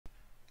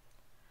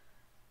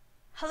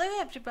Hello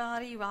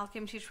everybody,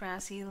 welcome to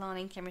Tracy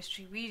Learning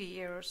Chemistry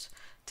videos.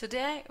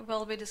 Today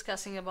we'll be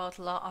discussing about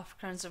law of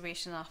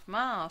conservation of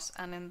mass,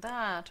 and in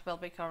that we'll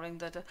be covering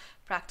the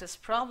practice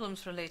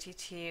problems related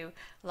to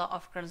law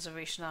of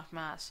conservation of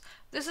mass.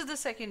 This is the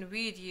second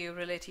video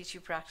related to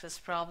practice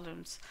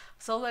problems.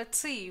 So let's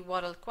see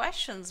what all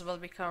questions we'll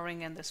be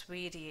covering in this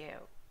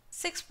video.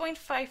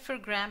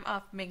 6.54 gram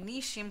of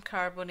magnesium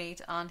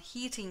carbonate on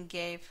heating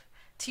gave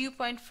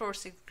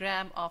 2.46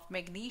 gram of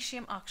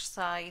magnesium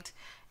oxide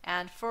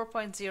and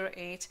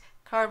 4.08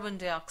 carbon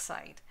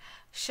dioxide.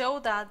 Show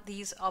that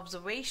these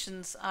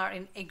observations are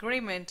in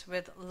agreement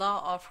with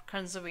law of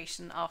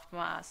conservation of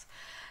mass.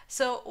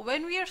 So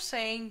when we are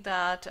saying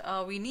that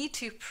we need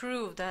to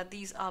prove that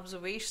these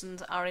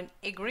observations are in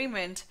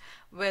agreement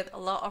with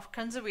law of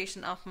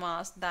conservation of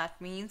mass, that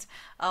means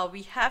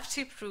we have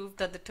to prove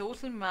that the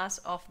total mass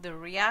of the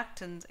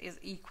reactant is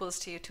equals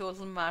to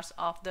total mass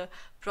of the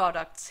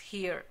products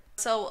here.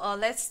 So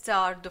let's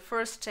start the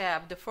first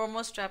step. The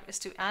foremost step is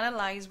to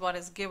analyze what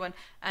is given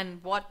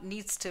and what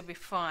needs to be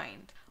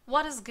found.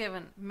 What is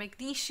given?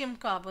 Magnesium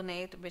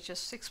carbonate, which is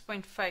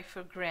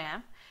 6.54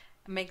 gram,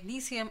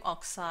 magnesium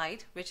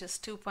oxide, which is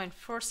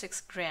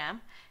 2.46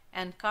 gram,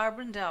 and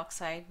carbon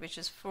dioxide, which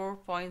is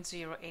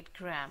 4.08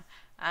 gram.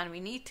 And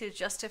we need to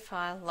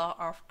justify law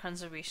of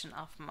conservation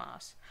of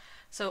mass.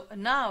 So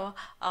now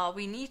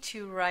we need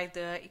to write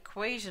the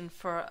equation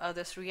for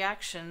this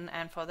reaction,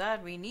 and for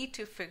that we need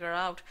to figure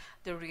out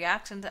the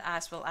reactant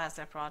as well as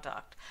the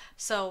product.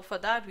 So for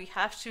that we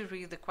have to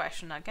read the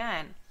question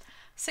again.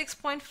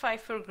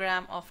 6.54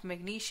 gram of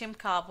magnesium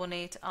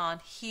carbonate on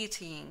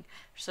heating.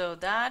 So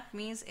that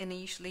means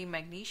initially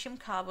magnesium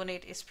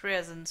carbonate is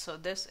present, so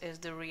this is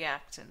the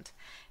reactant.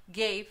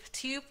 Gave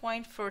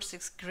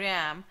 2.46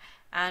 gram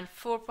and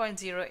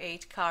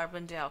 4.08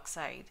 carbon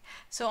dioxide.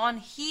 So on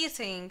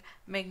heating,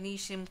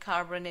 magnesium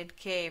carbonate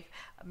gave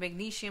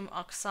magnesium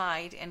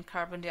oxide and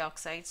carbon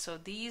dioxide. So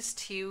these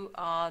two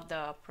are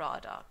the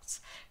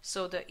products.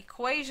 So the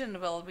equation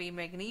will be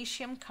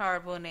magnesium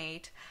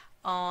carbonate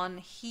on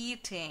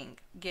heating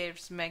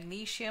gives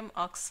magnesium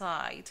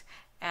oxide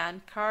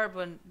and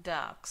carbon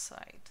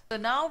dioxide. So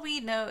now we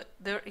know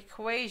their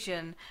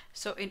equation.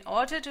 So in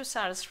order to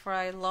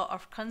satisfy law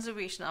of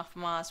conservation of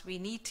mass, we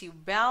need to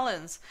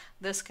balance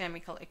this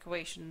chemical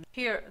equation.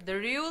 Here the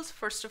rules,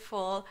 first of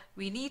all,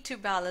 we need to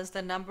balance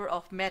the number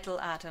of metal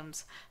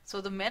atoms.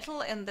 So the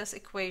metal in this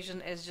equation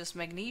is just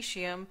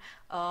magnesium.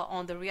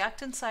 On the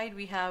reactant side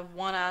we have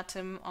one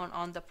atom,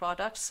 on the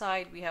product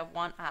side we have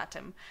one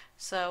atom.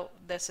 So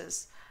this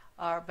is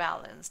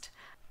balanced.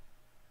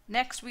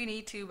 Next, we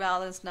need to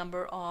balance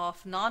number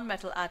of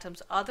non-metal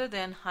atoms other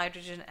than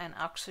hydrogen and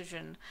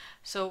oxygen.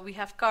 So we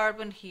have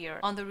carbon here.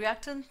 On the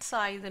reactant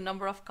side, the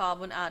number of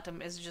carbon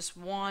atom is just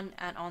 1,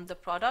 and on the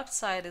product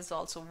side is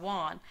also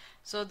 1.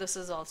 So this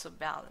is also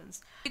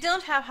balanced. We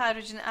don't have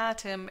hydrogen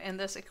atom in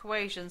this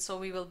equation, so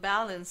we will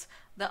balance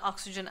the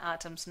oxygen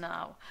atoms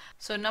now.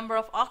 So number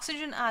of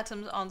oxygen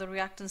atoms on the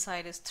reactant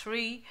side is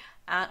 3,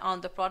 and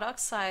on the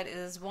product side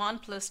is 1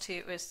 plus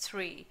 2 is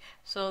 3.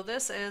 So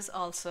this is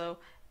also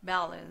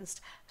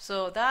balanced.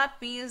 So that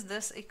means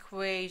this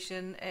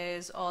equation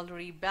is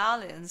already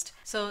balanced.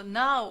 So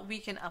now we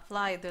can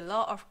apply the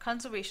law of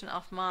conservation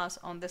of mass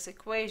on this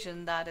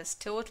equation, that is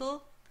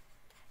total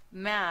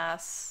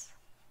mass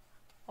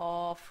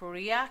of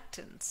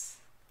reactants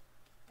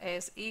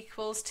is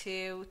equals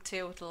to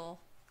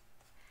total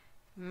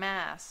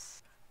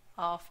mass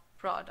of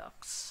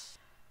products.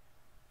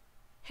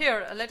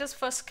 Here, let us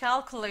first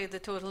calculate the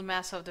total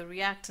mass of the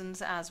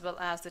reactants as well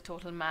as the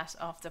total mass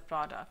of the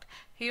product.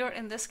 Here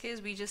in this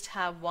case we just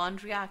have one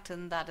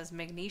reactant, that is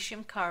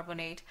magnesium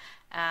carbonate,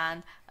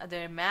 and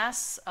the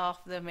mass of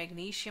the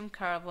magnesium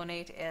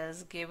carbonate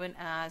is given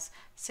as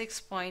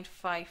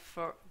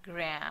 6.54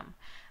 gram.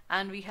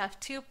 And we have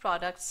two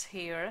products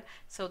here,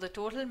 so the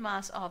total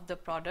mass of the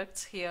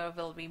products here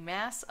will be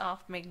mass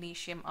of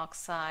magnesium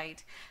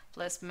oxide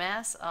plus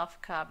mass of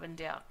carbon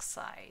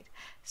dioxide.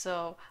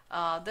 So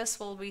this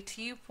will be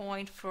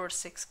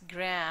 2.46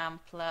 gram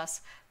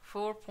plus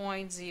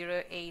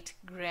 4.08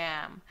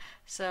 gram.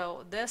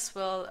 So this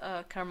will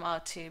come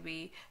out to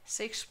be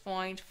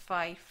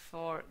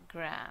 6.54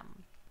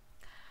 gram.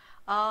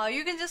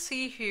 You can just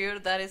see here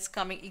that it's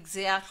coming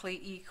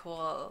exactly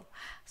equal.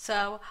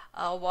 So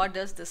what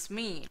does this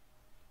mean?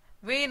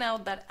 We know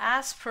that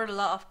as per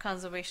law of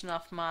conservation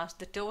of mass,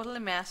 the total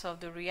mass of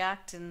the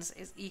reactants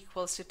is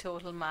equals to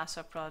total mass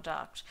of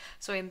product.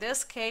 So in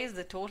this case,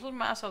 the total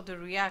mass of the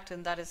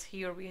reactant, that is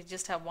here we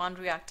just have one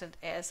reactant,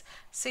 is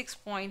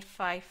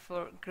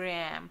 6.54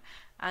 gram.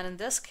 And in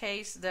this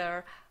case,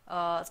 their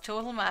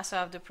total mass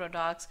of the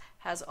products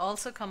has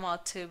also come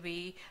out to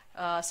be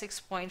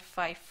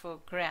 6.54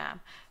 gram.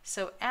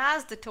 So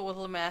as the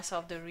total mass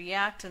of the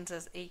reactants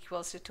is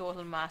equals to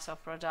total mass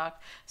of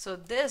product, so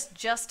this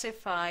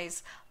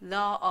justifies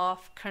law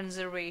of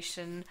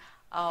conservation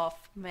of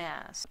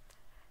mass.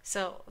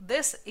 So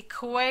this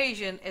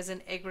equation is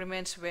in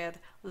agreement with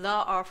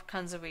law of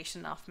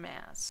conservation of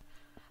mass.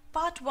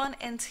 Part 1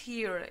 ends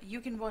here.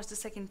 You can watch the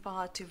second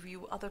part to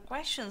view other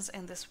questions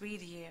in this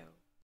video.